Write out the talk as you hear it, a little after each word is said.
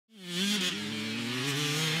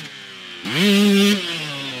The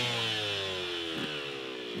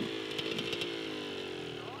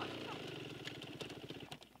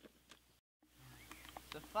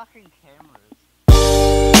fucking cameras.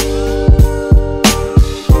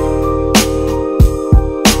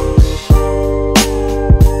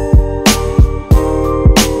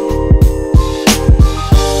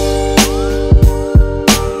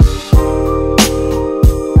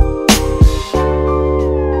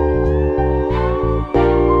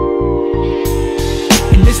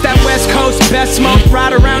 Best smoke,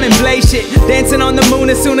 ride around and blaze shit. Dancing on the moon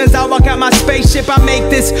as soon as I walk out my spaceship. I make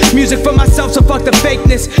this music for myself, so fuck the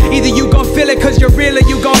fakeness. Either you gon' feel it cause you're real or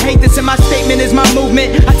you gon' hate this. And my statement is my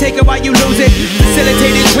movement, I take it while you lose it.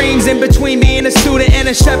 Facilitated dreams in between me and a student and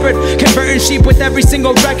a shepherd. Converting sheep with every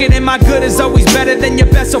single record. And my good is always better than your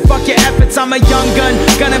best, so fuck your efforts. I'm a young gun,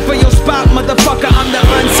 gunning for your spot, motherfucker. I'm the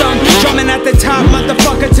unsung, drumming at the top,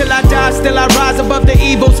 motherfucker. Till I die, still I rise above the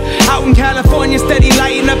evils. Out in California, steady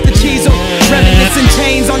lighting up the chisel. Reminiscing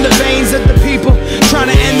chains on the veins of the people, trying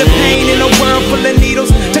to end the pain in a world full of needles.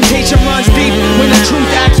 Temptation runs deep when the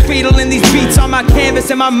truth acts fatal. And these beats on my canvas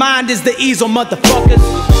and my mind is the easel, motherfuckers.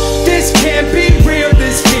 This can't be real,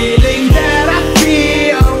 this feeling that I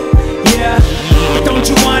feel. Yeah, but don't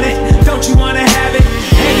you want it? Don't you wanna have it?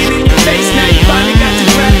 Hanging in your face, now you finally got to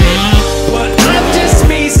grab it. But I'm just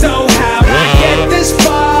me, so how'd I get this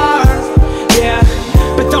far? Yeah,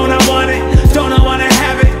 but don't I want it? Don't I wanna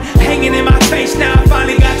have it? Hanging in my face, now I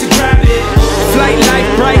finally got to grab it. Flight life,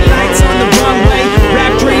 bright lights on the runway.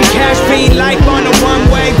 Rap dream, cash fiend, life on the one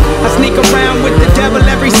way. I sneak around with the devil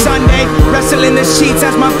every Sunday. Wrestling the sheets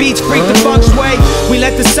as my beats freak the funk sway. We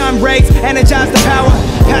let the sun rays energize the power.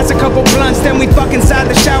 Pass a couple blunts, then we fuck inside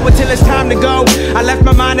the shower till it's time to go. I left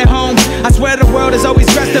my mind at home. I swear the world is always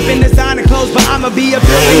dressed up in designer clothes, but I'ma be a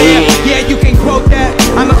billionaire. Yeah, you can quote that.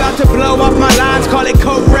 I'm about to blow off my lines, call it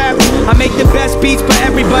code rap. I make the best beats, but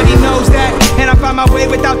everybody knows that. And I find my way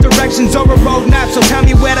without directions or a roadmap. So tell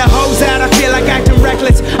me where the hoes at. I feel like acting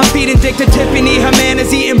reckless. I'm feeding dick to Tiffany, her man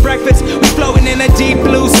is eating breakfast. We floating in a deep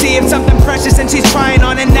blue sea of something precious, and she's trying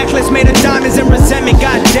on a necklace made of diamonds and resentment.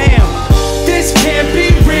 Goddamn, this can't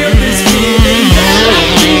be real. This feeling that I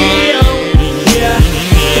feel. Yeah,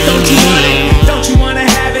 but don't you want it? Don't you wanna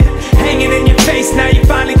have it? Hanging in your face, now you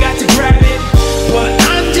finally got to grab it. But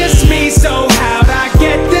I'm just me, so how'd I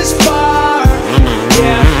get this far?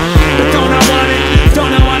 Yeah, but don't I want it?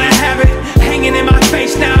 Don't I wanna have it? Hanging in my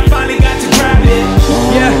face, now I finally got to grab it.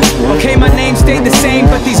 Yeah, okay, my name stayed the same,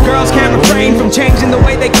 but these girls can't refrain from changing the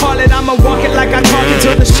way they call it. I'ma walk it like I talk it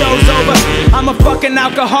till the show's over. I'm a fucking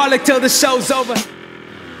alcoholic till the show's over.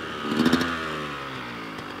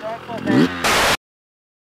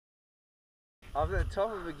 I'm at the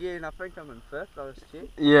top of a gear and I think I'm in fifth, I was check.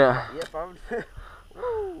 Yeah. Yep, I'm in fifth.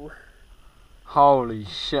 Woo. Holy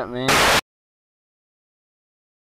shit, man.